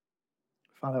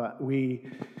Father, we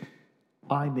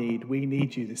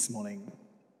need you this morning.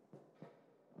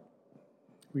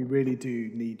 We really do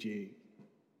need you.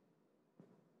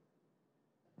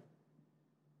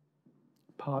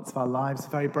 Parts of our lives are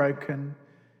very broken.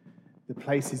 The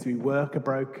places we work are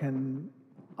broken.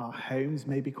 Our homes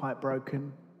may be quite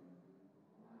broken.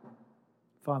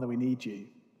 Father, we need you.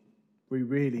 We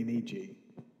really need you.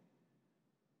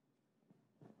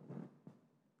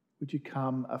 Would you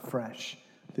come afresh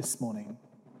this morning?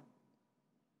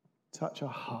 Touch our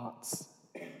hearts,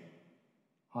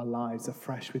 our lives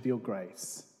afresh with your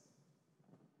grace.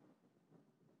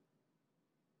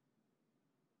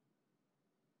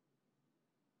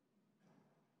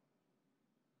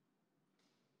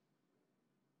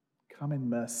 Come in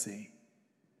mercy.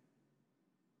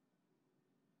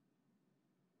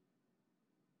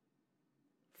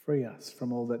 Free us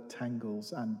from all that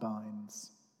tangles and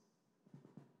binds.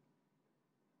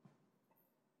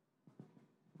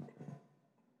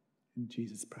 In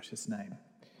Jesus' precious name.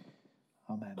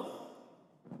 Amen.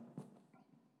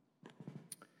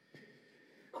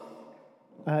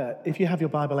 If you have your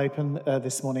Bible open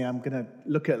this morning, I'm going to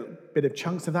look at a bit of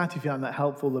chunks of that. If you find that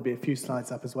helpful, there'll be a few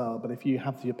slides up as well. But if you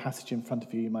have your passage in front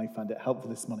of you, you might find it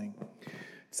helpful this morning.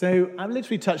 So I've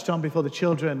literally touched on before the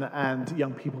children and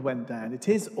young people went down. It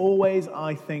is always,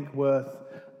 I think, worth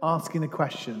asking the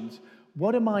questions,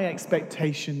 what are my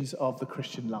expectations of the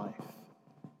Christian life?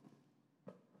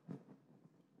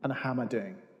 And how am I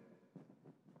doing?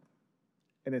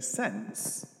 In a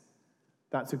sense,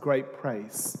 that's a great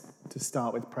place to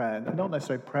start with prayer. And not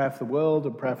necessarily prayer for the world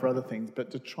and prayer for other things, but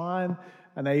to try and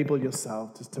enable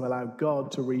yourself just to allow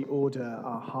God to reorder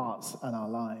our hearts and our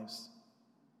lives.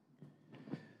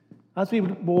 As we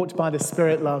walked by the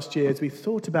Spirit last year, as we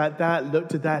thought about that,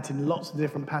 looked at that in lots of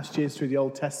different passages through the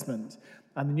Old Testament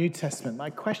and the New Testament,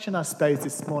 my question, I suppose,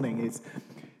 this morning is,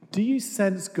 do you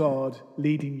sense God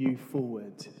leading you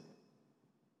forward?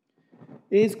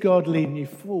 Is God leading you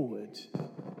forward,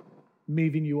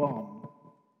 moving you on?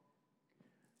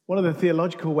 One of the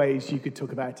theological ways you could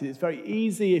talk about it, it's very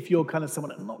easy if you're kind of someone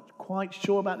that's not quite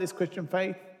sure about this Christian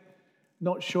faith,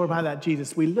 not sure about that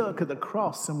Jesus. We look at the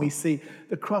cross and we see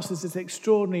the cross as this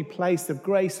extraordinary place of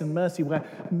grace and mercy where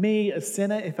me, a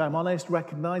sinner, if I'm honest,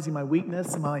 recognizing my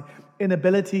weakness and my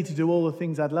inability to do all the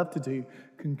things I'd love to do,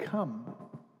 can come.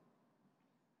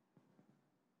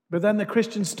 But then the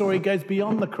Christian story goes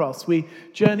beyond the cross. We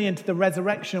journey into the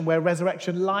resurrection, where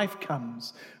resurrection life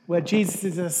comes, where Jesus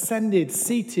is ascended,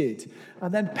 seated,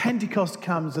 and then Pentecost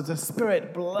comes as the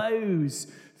Spirit blows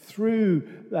through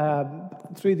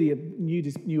the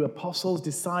new apostles,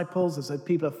 disciples, as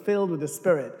people are filled with the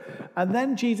Spirit. And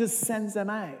then Jesus sends them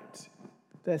out.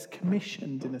 They're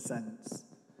commissioned, in a sense.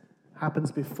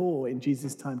 Happens before in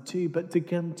Jesus' time too, but to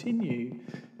continue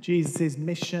Jesus'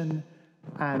 mission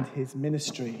and his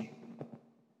ministry.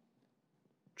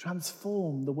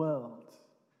 Transform the world.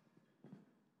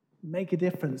 Make a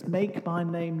difference. Make my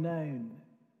name known.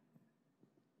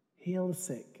 Heal the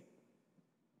sick.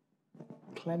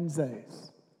 Cleanse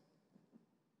those.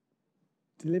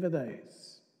 Deliver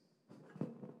those.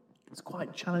 It's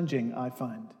quite challenging, I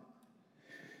find.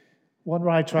 One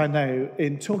writer I know,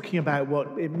 in talking about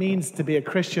what it means to be a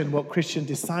Christian, what Christian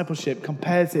discipleship,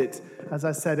 compares it, as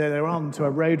I said earlier on, to a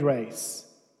road race.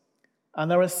 And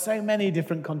there are so many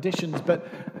different conditions, but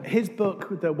his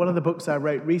book, one of the books I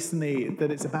wrote recently,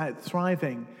 that it's about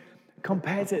thriving,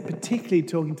 compares it particularly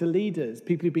talking to leaders,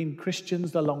 people who've been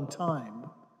Christians a long time,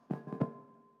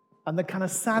 and the kind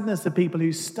of sadness of people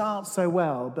who start so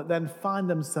well, but then find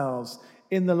themselves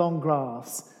in the long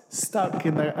grass, stuck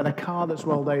in a car that's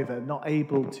rolled over, not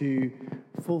able to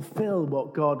fulfill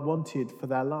what God wanted for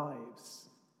their lives.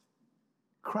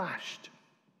 Crashed.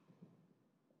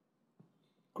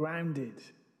 Grounded,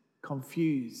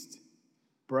 confused,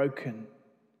 broken.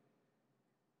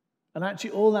 And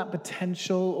actually all that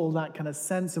potential, all that kind of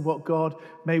sense of what God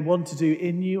may want to do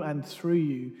in you and through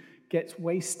you gets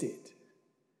wasted.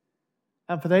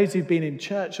 And for those who've been in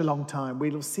church a long time,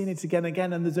 we'll have seen it again and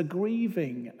again, and there's a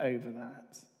grieving over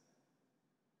that.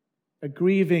 A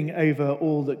grieving over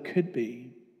all that could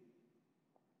be.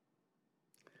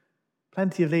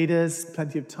 Plenty of leaders,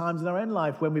 plenty of times in our own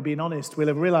life, when we've been honest, we'll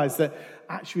have realized that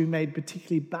actually we made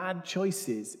particularly bad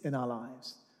choices in our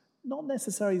lives. Not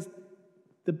necessarily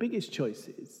the biggest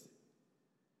choices,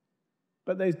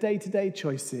 but those day-to-day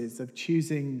choices of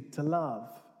choosing to love,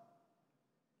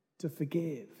 to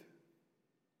forgive,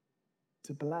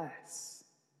 to bless,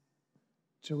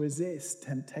 to resist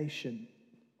temptation.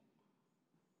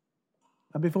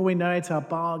 And before we know it, our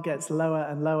bar gets lower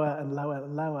and lower and lower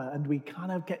and lower, and we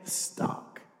kind of get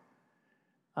stuck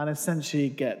and essentially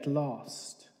get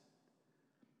lost.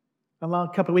 And a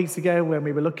couple of weeks ago, when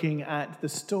we were looking at the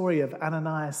story of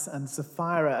Ananias and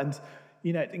Sapphira, and,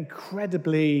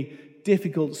 incredibly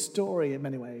difficult story in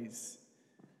many ways.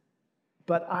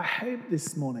 But I hope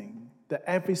this morning that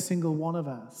every single one of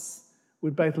us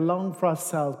would both long for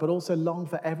ourselves, but also long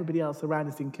for everybody else around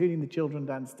us, including the children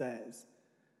downstairs.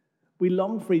 We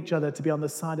long for each other to be on the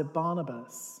side of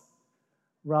Barnabas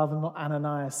rather than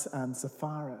Ananias and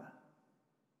Sapphira.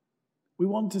 We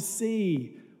want to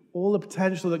see all the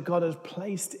potential that God has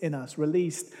placed in us,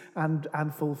 released and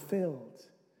fulfilled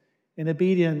in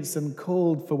obedience and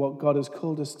called for what God has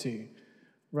called us to,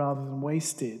 rather than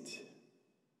wasted.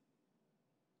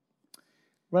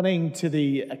 Running to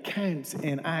the account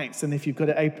in Acts, and if you've got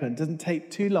it open, it doesn't take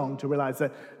too long to realize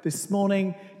that this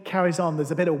morning carries on.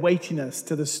 There's a bit of weightiness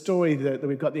to the story that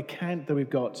we've got, the account that we've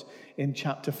got in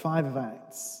chapter 5 of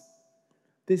Acts.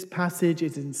 This passage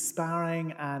is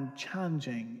inspiring and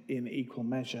challenging in equal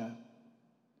measure.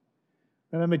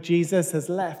 Remember, Jesus has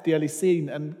left the early scene,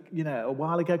 and, a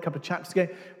while ago, a couple of chapters ago,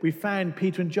 we found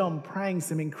Peter and John praying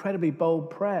some incredibly bold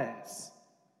prayers.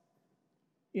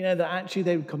 That actually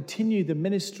they would continue the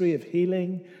ministry of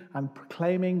healing and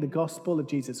proclaiming the gospel of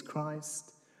Jesus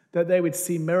Christ, that they would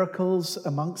see miracles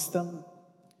amongst them.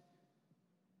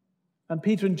 And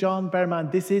Peter and John, bear in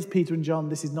mind, this is Peter and John,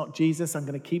 this is not Jesus. I'm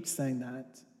going to keep saying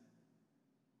that.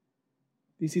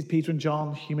 This is Peter and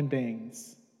John, human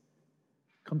beings,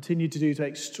 continue to do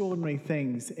extraordinary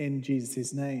things in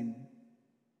Jesus' name.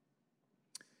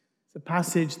 It's a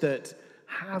passage that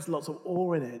has lots of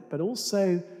awe in it, but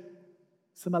also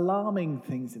some alarming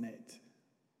things in it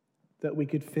that we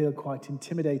could feel quite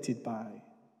intimidated by.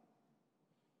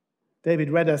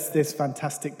 David read us this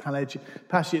fantastic passage.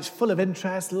 It's full of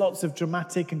interest, lots of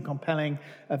dramatic and compelling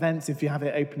events if you have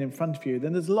it open in front of you.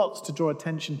 Then there's lots to draw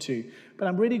attention to. But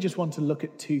I really just want to look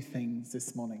at two things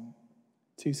this morning,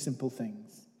 two simple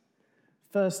things.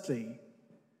 Firstly,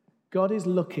 God is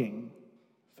looking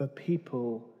for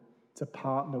people to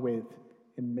partner with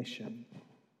in mission.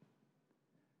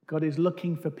 God is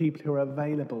looking for people who are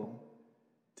available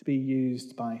to be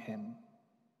used by him.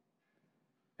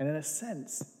 And in a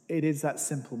sense, it is that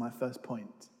simple, my first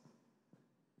point.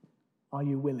 Are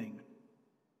you willing?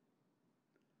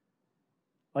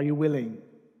 Are you willing?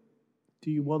 Do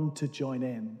you want to join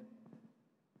in?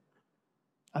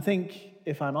 I think,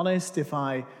 if I'm honest, if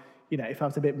I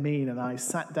was a bit mean and I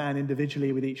sat down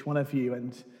individually with each one of you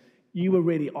and you were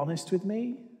really honest with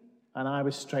me and I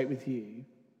was straight with you,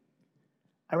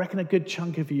 I reckon a good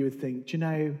chunk of you would think,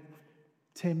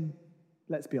 Tim,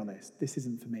 let's be honest, this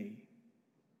isn't for me.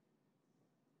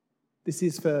 This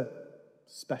is for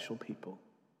special people.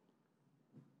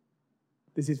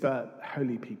 This is for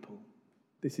holy people.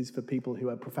 This is for people who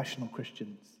are professional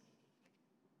Christians.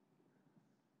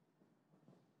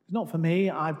 It's not for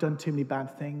me. I've done too many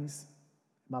bad things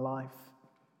in my life.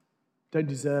 Don't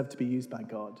deserve to be used by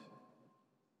God.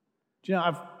 Do you know,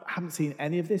 I haven't seen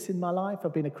any of this in my life.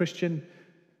 I've been a Christian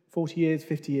 40 years,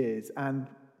 50 years, and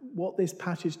what this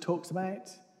passage talks about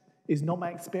is not my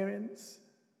experience.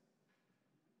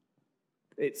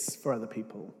 It's for other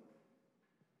people,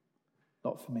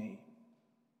 not for me.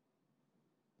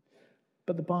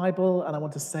 But the Bible, and I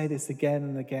want to say this again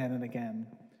and again and again,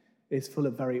 is full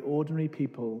of very ordinary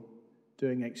people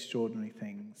doing extraordinary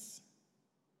things.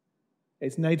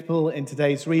 It's notable in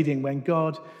today's reading when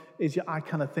God is, I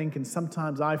kind of think, and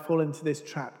sometimes I fall into this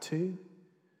trap too,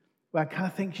 where I kind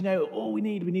of think, all we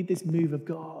need this move of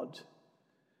God.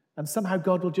 And somehow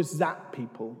God will just zap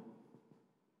people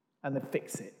and then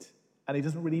fix it. And he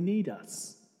doesn't really need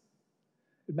us.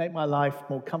 It would make my life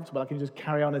more comfortable. I can just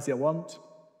carry on as I want.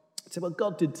 So, well,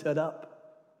 God did turn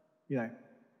up.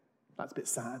 That's a bit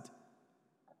sad.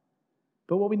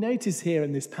 But what we notice here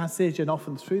in this passage and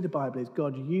often through the Bible is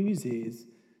God uses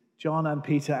John and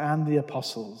Peter and the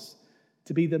apostles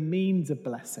to be the means of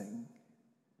blessing.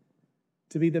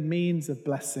 To be the means of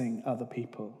blessing other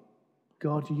people.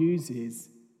 God uses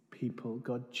people.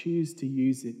 God chooses to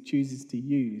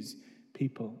use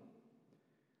people.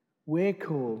 We're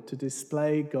called to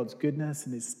display God's goodness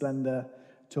and his splendor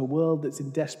to a world that's in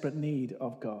desperate need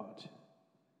of God.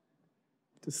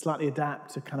 To slightly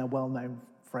adapt a kind of well-known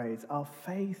phrase, our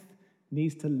faith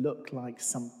needs to look like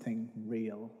something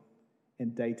real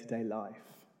in day-to-day life.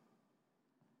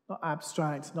 Not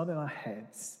abstract, not in our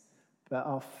heads, but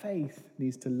our faith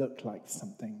needs to look like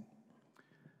something.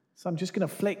 So I'm just going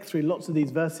to flick through lots of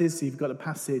these verses. So you've got a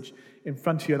passage in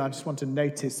front of you, and I just want to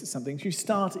notice something. So you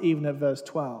start even at verse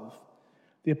 12.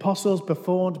 The apostles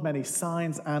performed many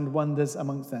signs and wonders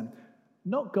amongst them.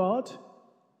 Not God.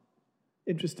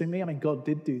 Interestingly, God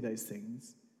did do those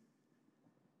things.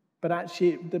 But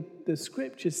actually, the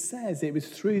scripture says it was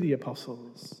through the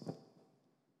apostles,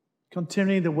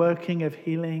 continuing the working of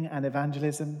healing and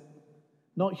evangelism,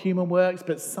 not human works,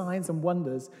 but signs and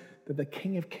wonders, that the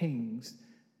King of Kings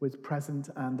was present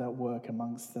and at work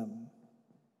amongst them.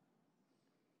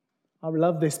 I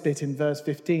love this bit in verse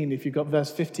 15. If you've got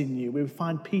verse 15 new, we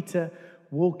find Peter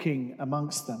walking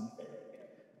amongst them.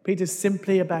 Peter's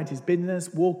simply about his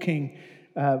business, walking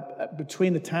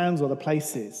between the towns or the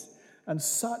places. And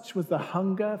such was the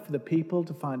hunger for the people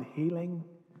to find healing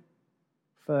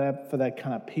for their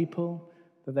kind of people,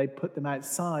 that they put them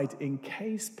outside in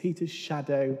case Peter's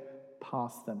shadow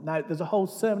passed them. Now, there's a whole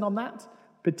sermon on that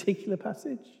particular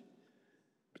passage,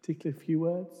 particular few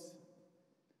words.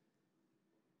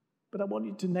 But I want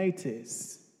you to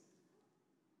notice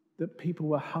that people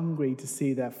were hungry to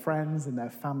see their friends and their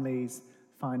families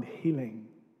find healing.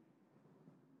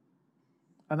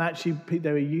 And actually,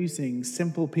 they were using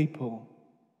simple people.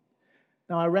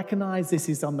 Now, I recognize this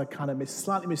is on the kind of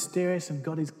slightly mysterious, and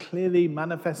God is clearly,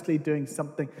 manifestly doing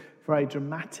something very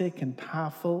dramatic and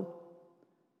powerful.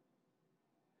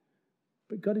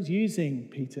 But God is using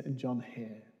Peter and John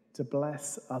here to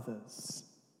bless others.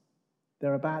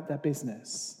 They're about their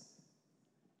business.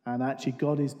 And actually,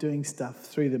 God is doing stuff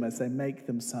through them as they make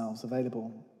themselves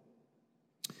available.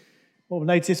 What we'll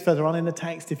notice further on in the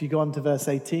text, if you go on to verse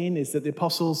 18, is that the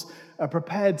apostles are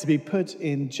prepared to be put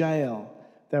in jail.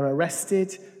 They're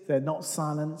arrested, they're not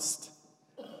silenced,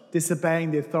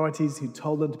 disobeying the authorities who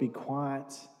told them to be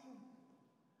quiet.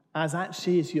 As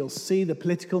you'll see, the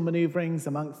political maneuverings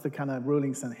amongst the kind of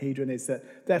ruling Sanhedrin is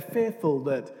that they're fearful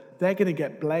that they're going to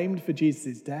get blamed for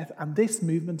Jesus' death, and this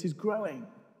movement is growing.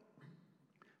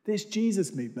 This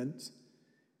Jesus movement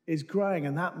is growing,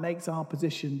 and that makes our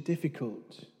position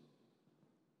difficult.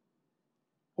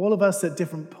 All of us at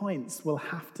different points will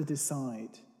have to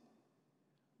decide.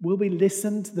 Will we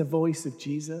listen to the voice of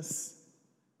Jesus?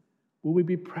 Will we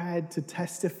be prepared to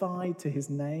testify to his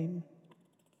name?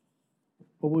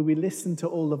 Or will we listen to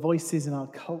all the voices in our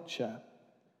culture?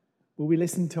 Will we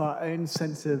listen to our own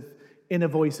sense of inner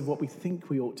voice of what we think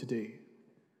we ought to do?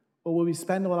 Or will we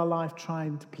spend all our life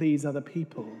trying to please other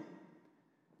people,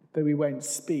 but we won't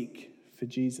speak for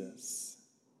Jesus?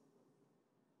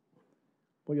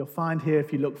 What you'll find here,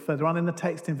 if you look further on in the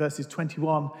text in verses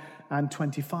 21 and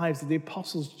 25, is that the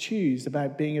apostles choose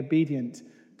about being obedient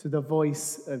to the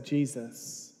voice of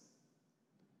Jesus.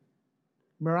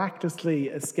 Miraculously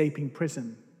escaping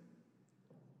prison.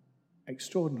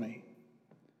 Extraordinary.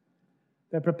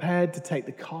 They're prepared to take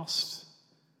the cost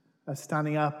of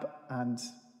standing up and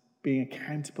being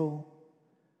accountable,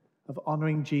 of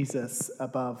honoring Jesus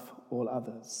above all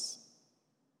others.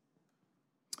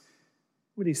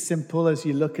 Really simple as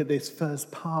you look at this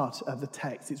first part of the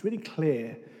text. It's really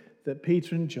clear that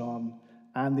Peter and John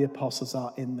and the apostles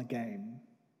are in the game,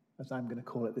 as I'm going to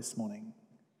call it this morning.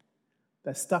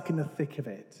 They're stuck in the thick of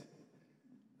it.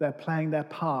 They're playing their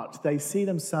part. They see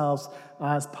themselves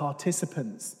as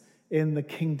participants in the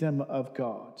kingdom of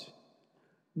God,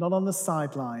 not on the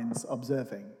sidelines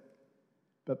observing,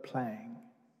 but playing.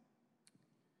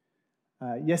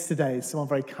 Yesterday, someone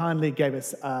very kindly gave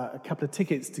us a couple of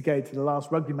tickets to go to the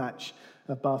last rugby match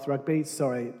of Bath Rugby.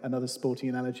 Sorry, another sporting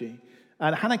analogy.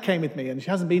 And Hannah came with me, and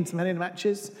she hasn't been to many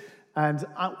matches. And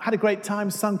I had a great time.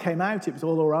 Sun came out. It was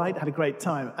all right. Had a great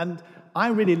time. And I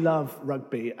really love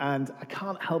rugby, and I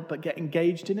can't help but get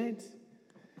engaged in it.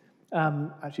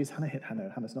 Actually, is Hannah here?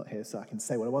 Hannah's not here, so I can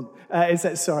say what I want. I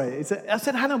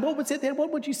said, Hannah, what was it there?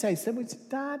 What would you say? So was it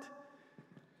Dad?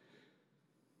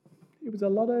 It was a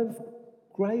lot of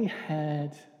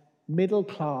grey-haired,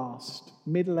 middle-class,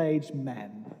 middle-aged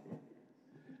men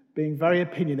being very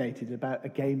opinionated about a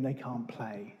game they can't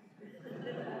play.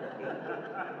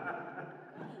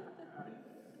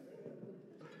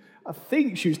 I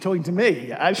think she was talking to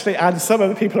me, actually, and some of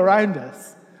the people around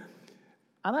us.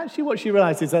 And actually what she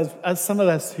realised is, as some of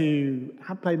us who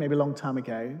had played maybe a long time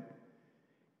ago,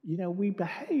 we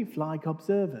behave like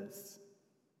observers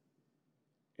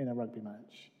in a rugby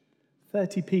match.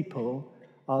 30 people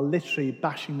are literally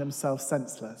bashing themselves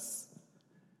senseless,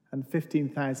 and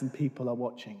 15,000 people are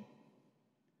watching.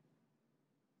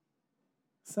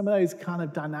 Some of those kind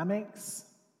of dynamics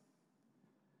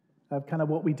of kind of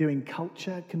what we do in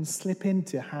culture can slip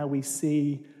into how we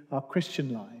see our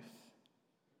Christian life.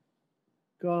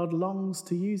 God longs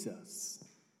to use us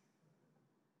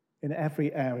in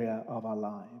every area of our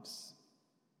lives.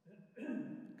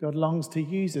 God longs to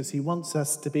use us. He wants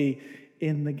us to be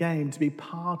in the game, to be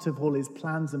part of all his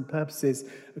plans and purposes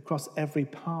across every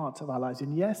part of our lives.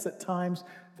 And yes, at times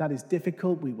that is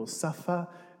difficult. We will suffer.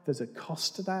 There's a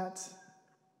cost to that.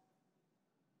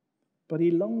 but he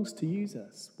longs to use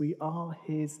us. We are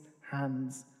his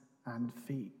hands and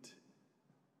feet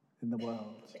in the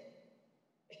world.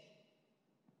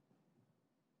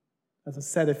 As I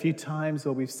said a few times,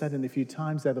 or we've said in a few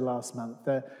times over the last month,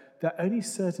 there are only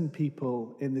certain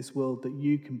people in this world that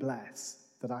you can bless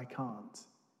that I can't.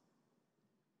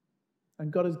 And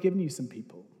God has given you some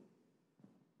people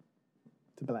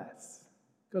to bless.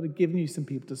 God has given you some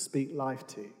people to speak life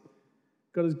to.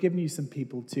 God has given you some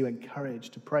people to encourage,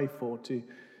 to pray for, to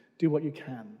do what you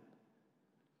can.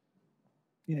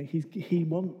 You know, he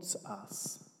wants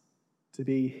us to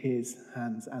be his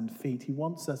hands and feet. He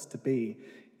wants us to be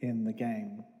in the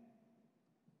game.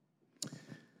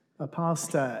 A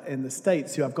pastor in the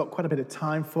States who I've got quite a bit of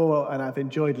time for and I've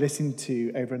enjoyed listening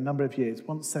to over a number of years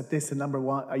once said this a number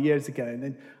of years ago, and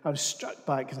then I was struck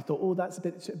by it because I thought, oh, that's a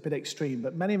bit extreme.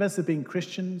 But many of us have been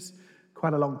Christians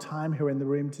quite a long time who are in the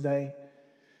room today.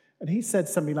 And he said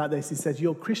something like this. He said,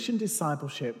 your Christian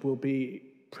discipleship will be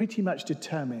pretty much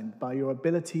determined by your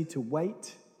ability to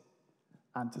wait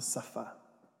and to suffer.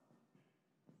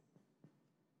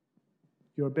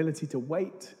 Your ability to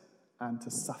wait and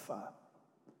to suffer.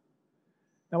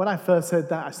 Now, when I first heard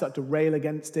that, I started to rail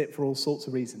against it for all sorts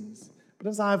of reasons. But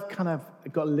as I've kind of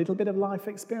got a little bit of life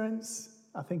experience,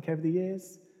 I think over the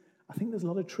years, I think there's a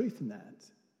lot of truth in that.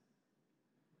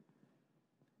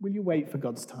 Will you wait for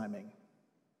God's timing?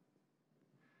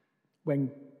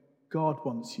 When God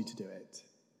wants you to do it?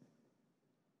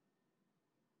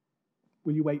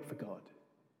 Will you wait for God?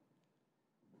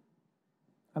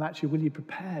 And actually, will you be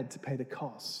prepared to pay the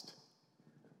cost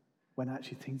when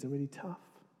actually things are really tough?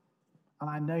 And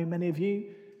I know many of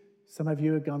you, some of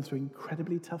you have gone through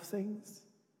incredibly tough things.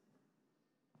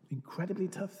 Incredibly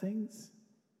tough things.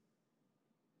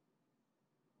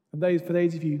 And for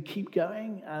those of you who keep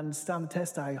going and stand the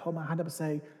test, I hold my hand up and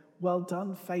say, well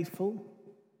done, faithful,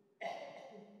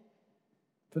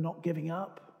 for not giving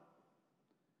up,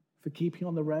 for keeping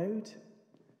on the road,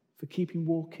 for keeping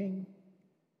walking.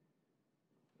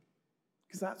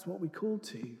 Because that's what we're called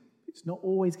to. It's not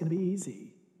always going to be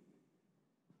easy.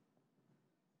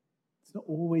 It's not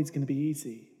always going to be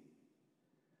easy.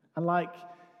 And like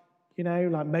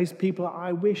most people,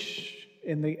 I wish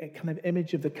in the kind of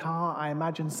image of the car, I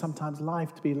imagine sometimes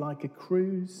life to be like a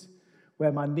cruise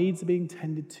where my needs are being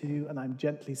tended to and I'm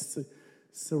gently,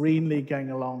 serenely going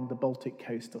along the Baltic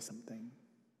coast or something.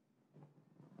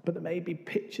 But there may be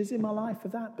pictures in my life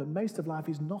of that, but most of life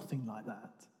is nothing like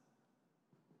that.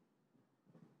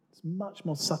 It's much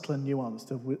more subtle and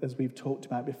nuanced, as we've talked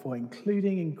about before,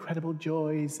 including incredible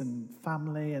joys and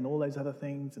family and all those other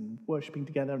things and worshipping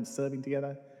together and serving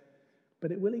together.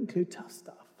 But it will include tough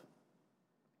stuff.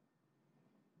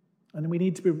 And we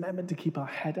need to be remembered to keep our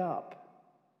head up.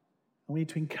 And we need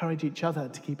to encourage each other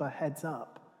to keep our heads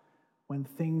up when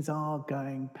things are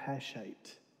going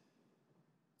pear-shaped.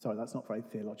 Sorry, that's not very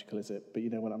theological, is it? But you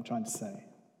know what I'm trying to say.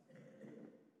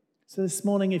 So this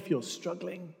morning, if you're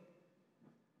struggling,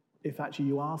 if actually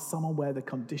you are someone where the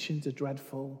conditions are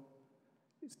dreadful,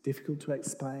 it's difficult to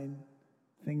explain,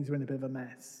 things are in a bit of a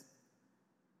mess,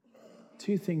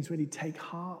 two things really: take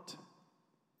heart.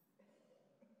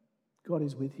 God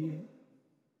is with you.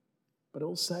 But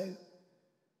also,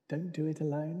 don't do it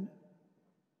alone.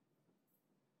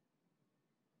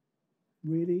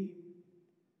 Really?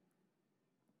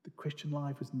 The Christian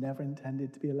life was never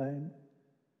intended to be alone.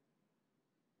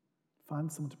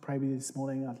 Find someone to pray with you this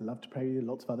morning. I'd love to pray with you.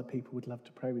 Lots of other people would love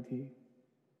to pray with you.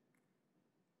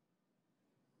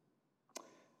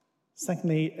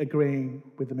 Secondly, agreeing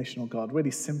with the missional God.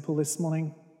 Really simple this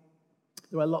morning.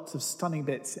 There are lots of stunning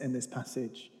bits in this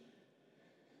passage.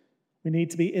 We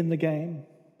need to be in the game.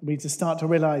 We need to start to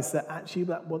realize that actually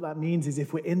what that means is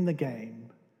if we're in the game,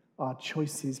 our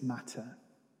choices matter.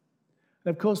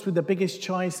 And of course, with the biggest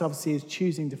choice, obviously, is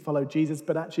choosing to follow Jesus.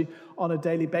 But actually, on a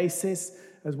daily basis,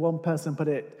 as one person put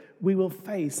it, we will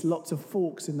face lots of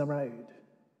forks in the road.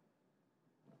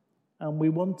 And we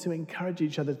want to encourage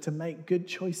each other to make good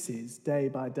choices day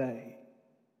by day,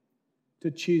 to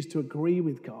choose to agree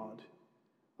with God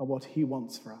on what he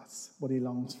wants for us, what he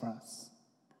longs for us.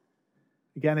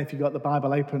 Again, if you've got the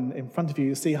Bible open in front of you,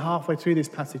 you'll see halfway through this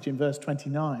passage in verse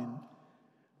 29,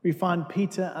 we find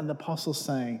Peter and the apostles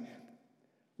saying,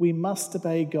 we must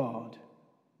obey God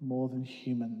rather than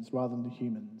humans.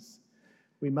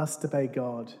 We must obey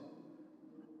God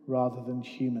rather than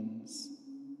humans.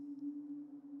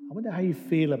 I wonder how you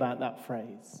feel about that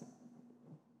phrase.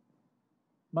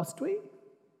 Must we?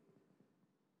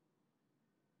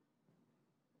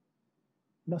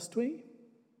 Must we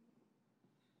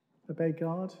obey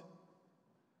God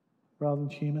rather than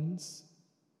humans?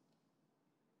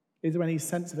 Is there any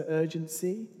sense of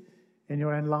urgency in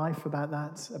your own life about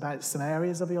that, about some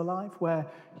areas of your life where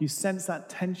you sense that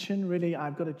tension? Really,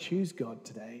 I've got to choose God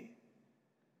today.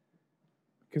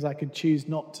 Because I could choose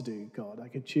not to do God. I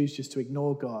could choose just to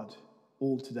ignore God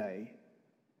all today.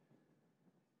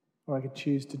 Or I could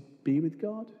choose to be with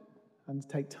God and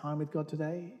take time with God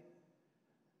today.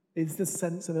 Is the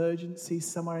sense of urgency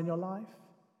somewhere in your life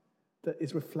that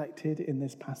is reflected in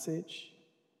this passage?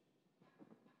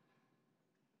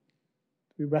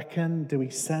 Do we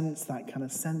sense that kind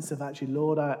of sense of actually,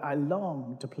 Lord, I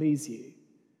long to please you.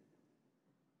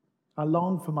 I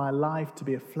long for my life to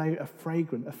be a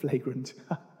fragrant that's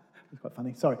quite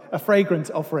funny, sorry, a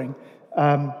fragrant offering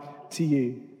to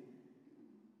you.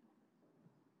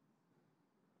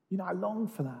 You know, I long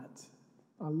for that.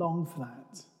 I long for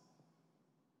that.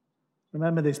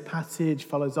 Remember, this passage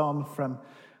follows on from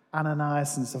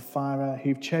Ananias and Sapphira,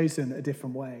 who've chosen a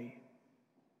different way,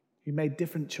 who made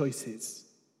different choices.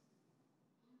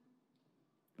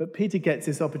 But Peter gets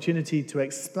this opportunity to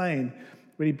explain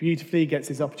really beautifully, gets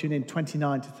his opportunity in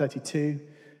 29 to 32,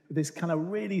 with this kind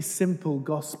of really simple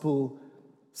gospel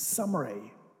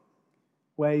summary,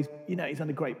 where he's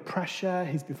under great pressure,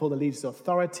 he's before the leaders of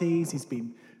authorities, he's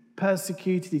been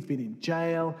persecuted, he's been in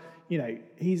jail,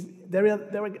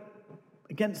 they're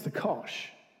against the kosh.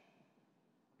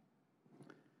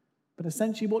 But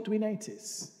essentially, what do we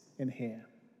notice in here?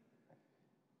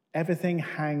 Everything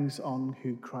hangs on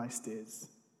who Christ is.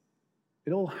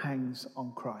 It all hangs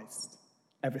on Christ.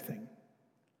 Everything.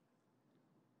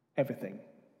 Everything.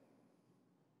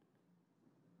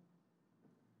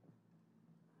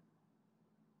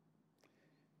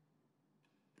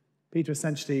 Peter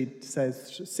essentially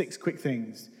says 6 quick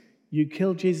things. You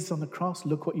killed Jesus on the cross,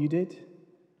 look what you did.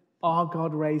 Our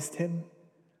God raised him.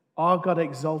 Our God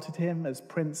exalted him as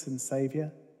Prince and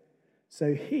Saviour,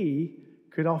 so he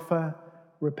could offer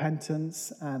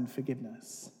repentance and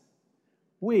forgiveness.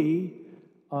 We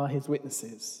are his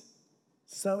witnesses.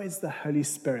 So is the Holy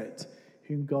Spirit,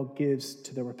 whom God gives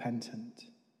to the repentant.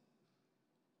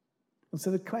 And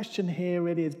so the question here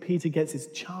really is, Peter gets his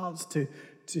chance to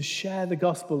share the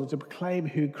gospel, to proclaim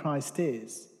who Christ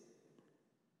is.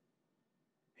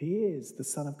 He is the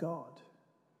Son of God,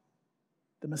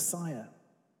 the Messiah,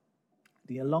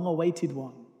 the long-awaited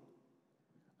one.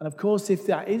 And of course, if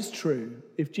that is true,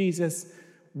 if Jesus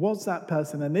was that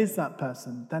person and is that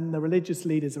person, then the religious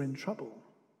leaders are in trouble.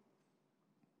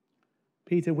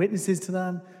 Peter witnesses to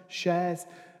them, shares,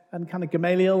 and kind of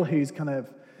Gamaliel, who's kind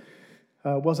of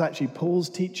was actually Paul's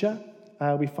teacher.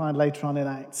 We find later on in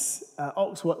Acts,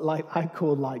 Oxford,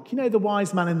 the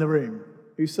wise man in the room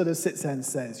who sort of sits there and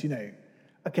says,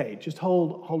 okay, just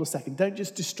hold a second. Don't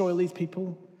just destroy these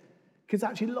people. Because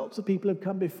actually lots of people have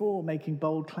come before making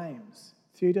bold claims.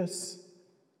 Judas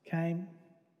came,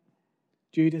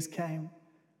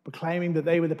 proclaiming that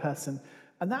they were the person.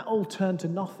 And that all turned to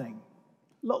nothing.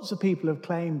 Lots of people have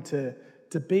claimed to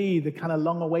be the kind of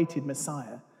long-awaited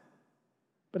Messiah.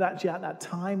 But actually at that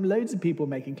time, loads of people were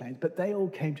making claims, but they all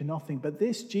came to nothing. But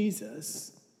this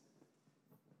Jesus,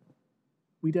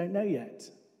 we don't know yet.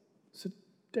 So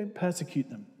don't persecute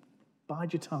them.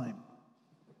 Bide your time.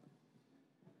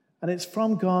 And it's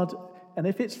from God, and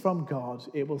if it's from God,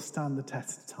 it will stand the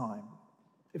test of time.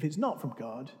 If it's not from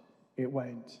God, it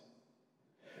won't.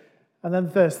 And then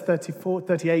verse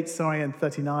 38, and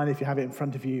 39, if you have it in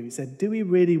front of you, it said, do we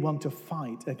really want to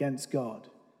fight against God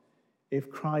if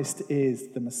Christ is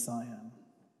the Messiah?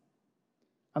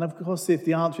 And of course, if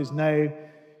the answer is no,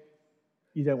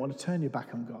 you don't want to turn your back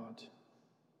on God,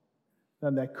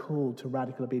 then they're called to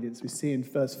radical obedience. We see in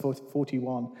verse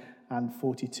 41 and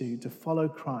 42, to follow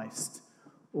Christ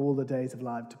all the days of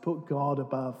life, to put God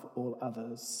above all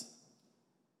others.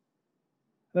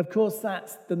 And of course,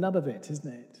 that's the nub of it,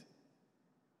 isn't it?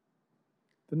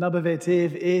 The nub of it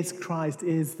is Christ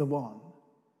is the one.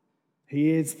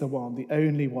 He is the one, the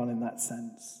only one in that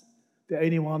sense. The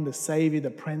only one, the Saviour,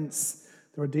 the Prince,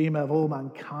 the Redeemer of all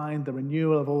mankind, the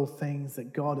renewal of all things,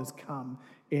 that God has come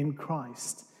in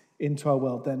Christ into our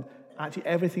world. Then actually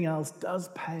everything else does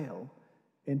pale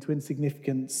into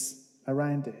insignificance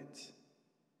around it.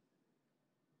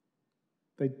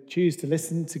 They choose to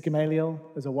listen to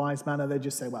Gamaliel as a wise man, and they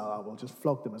just say, well, we'll just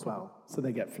flog them as well. So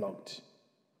they get flogged.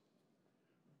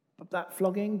 But that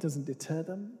flogging doesn't deter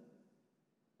them,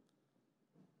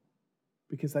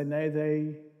 because they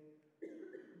know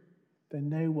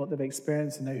what they've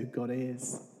experienced, and know who God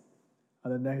is,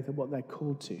 and they know what they're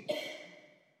called to.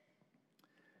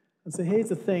 And so here's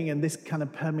the thing, and this kind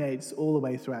of permeates all the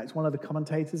way through Acts. One of the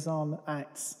commentators on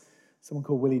Acts, someone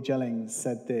called Willie Jellings,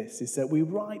 said this. He said, we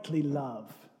rightly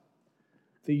love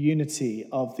the unity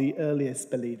of the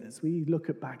earliest believers. We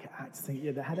look back at Acts and think,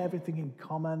 yeah, they had everything in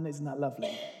common. Isn't that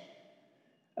lovely?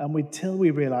 And until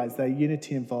we realize their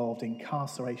unity involved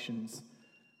incarcerations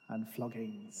and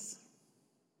floggings.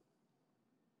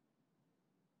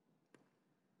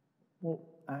 What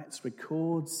Acts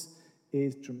records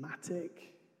is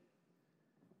dramatic.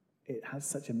 It has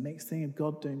such a mixed thing of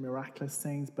God doing miraculous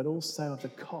things, but also of the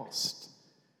cost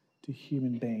to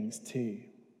human beings too.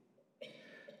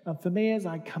 And for me, as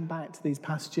I come back to these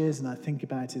passages and I think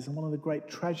about it, one of the great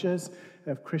treasures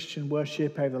of Christian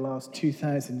worship over the last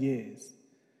 2,000 years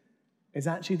is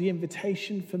actually the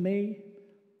invitation for me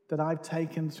that I've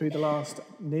taken through the last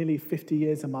nearly 50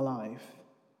 years of my life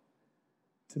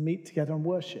to meet together and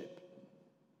worship,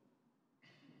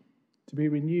 to be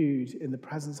renewed in the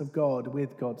presence of God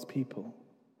with God's people.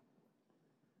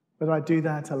 Whether I do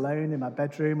that alone in my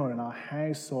bedroom or in our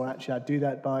house, or actually I do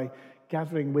that by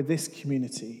gathering with this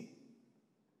community,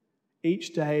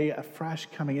 each day afresh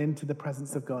coming into the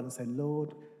presence of God and saying,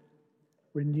 Lord,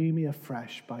 renew me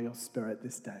afresh by your Spirit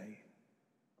this day.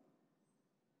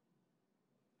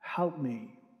 Help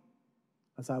me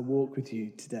as I walk with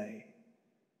you today.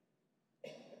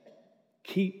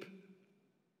 Keep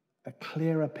a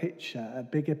clearer picture, a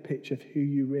bigger picture of who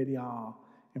you really are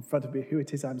in front of me, who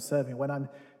it is I'm serving. When I'm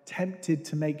tempted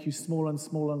to make you smaller and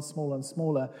smaller and smaller and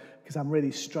smaller because I'm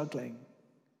really struggling,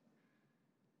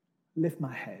 lift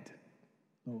my head,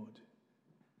 Lord,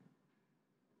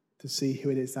 to see who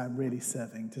it is I'm really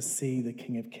serving, to see the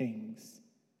King of Kings.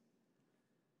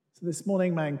 So this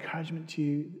morning, my encouragement to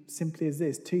you simply is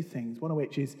this, two things, one of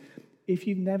which is, if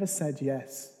you've never said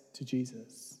yes to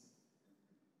Jesus,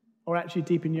 or actually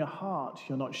deep in your heart,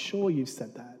 you're not sure you've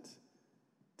said that,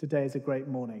 today is a great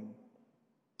morning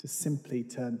to simply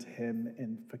turn to him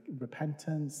in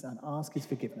repentance and ask his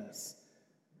forgiveness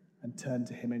and turn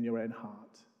to him in your own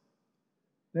heart.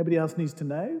 Nobody else needs to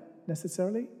know,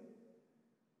 necessarily,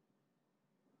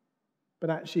 but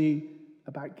actually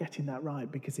about getting that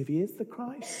right, because if he is the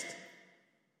Christ,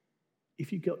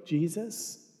 if you've got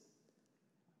Jesus,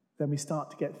 then we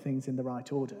start to get things in the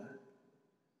right order.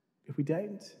 If we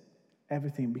don't,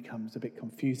 everything becomes a bit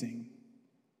confusing.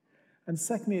 And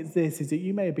secondly, it's this, is that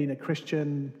you may have been a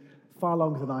Christian far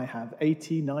longer than I have,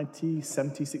 80, 90,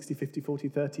 70, 60, 50, 40,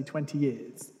 30, 20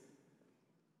 years.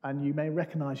 And you may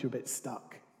recognize you're a bit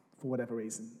stuck for whatever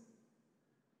reason.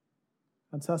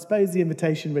 And so I suppose the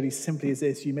invitation really simply is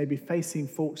this. You may be facing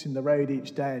forks in the road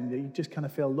each day and you just kind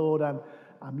of feel, Lord,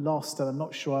 I'm lost and I'm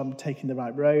not sure I'm taking the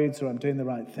right roads or I'm doing the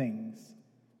right things.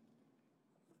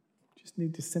 Just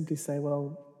need to simply say,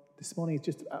 well, this morning is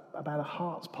just about a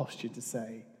heart's posture to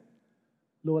say,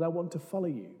 Lord, I want to follow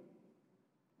you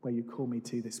where you call me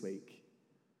to this week.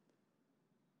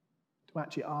 To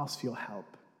actually ask for your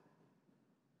help,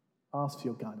 ask for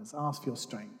your guidance, ask for your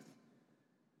strength,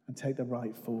 and take the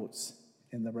right thoughts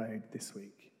in the road this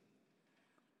week.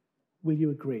 Will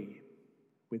you agree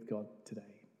with God today?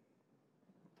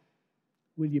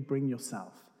 Will you bring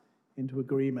yourself into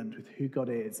agreement with who God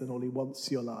is and all he wants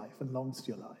for your life and longs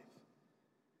for your life?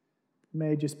 It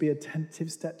may just be a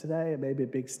tentative step today, it may be a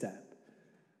big step,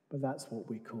 but that's what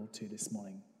we're called to this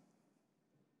morning.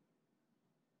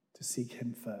 To seek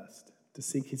him first, to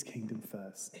seek his kingdom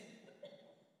first.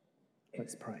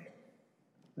 Let's pray.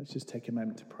 Let's just take a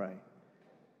moment to pray.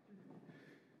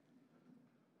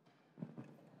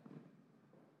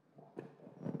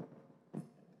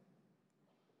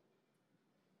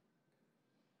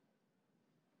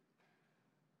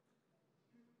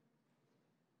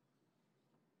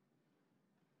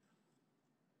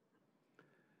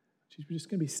 We're just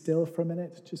going to be still for a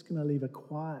minute, just going to leave a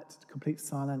quiet, complete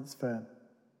silence for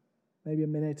maybe a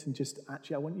minute, and just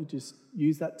actually I want you to just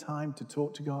use that time to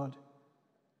talk to God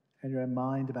in your own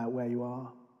mind about where you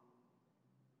are.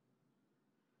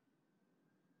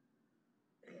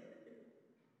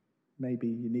 Maybe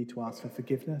you need to ask for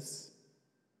forgiveness.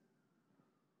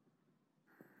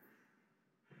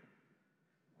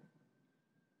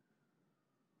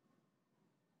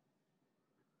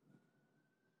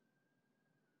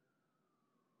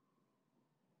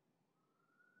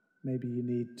 Maybe you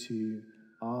need to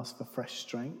ask for fresh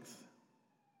strength.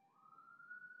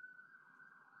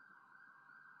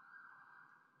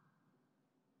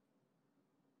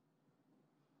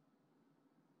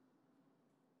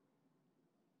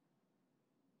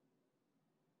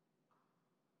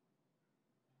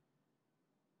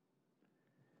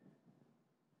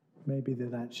 Maybe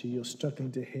that actually you're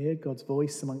struggling to hear God's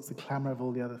voice amongst the clamor of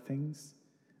all the other things.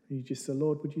 And you just say,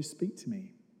 Lord, would you speak to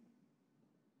me?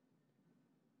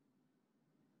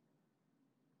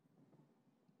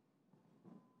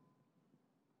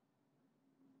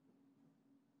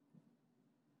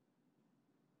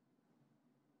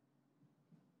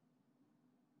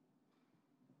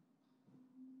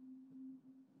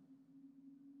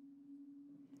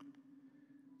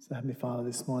 So, Heavenly Father,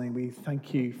 this morning we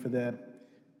thank you for the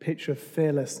picture of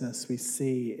fearlessness we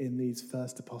see in these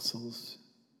first apostles.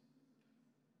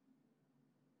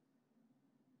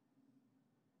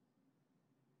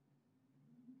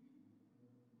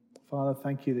 Father,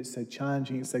 thank you that it's so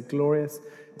challenging, it's so glorious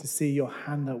to see your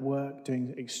hand at work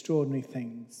doing extraordinary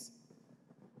things.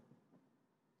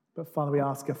 But Father, we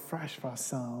ask afresh for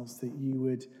ourselves that you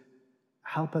would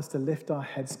help us to lift our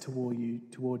heads toward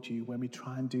you when we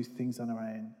try and do things on our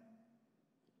own.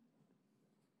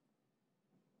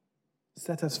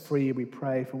 Set us free, we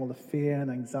pray, from all the fear and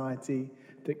anxiety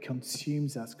that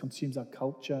consumes us, consumes our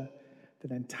culture, that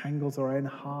entangles our own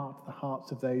heart, the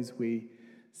hearts of those we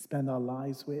spend our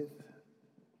lives with.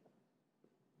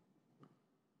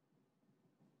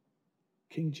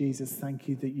 King Jesus, thank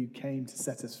you that you came to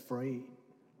set us free,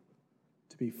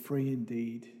 to be free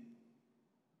indeed.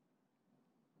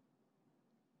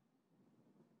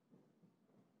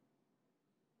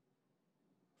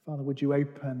 Father, would you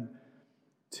open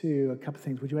to a couple of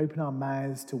things? Would you open our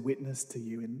mouths to witness to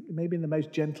you, maybe in the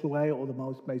most gentle way or the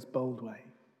most bold way?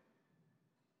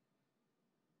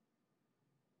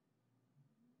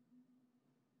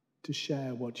 To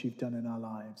share what you've done in our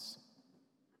lives.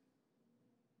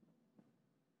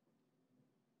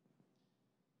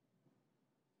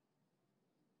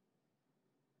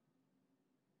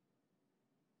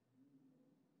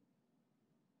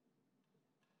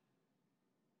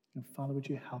 And Father, would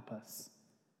you help us?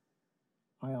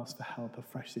 I ask for help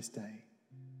afresh this day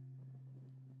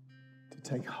to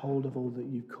take hold of all that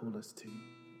you've called us to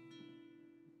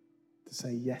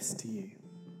say yes to you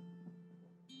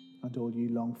and all you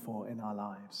long for in our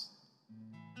lives.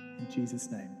 In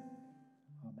Jesus' name.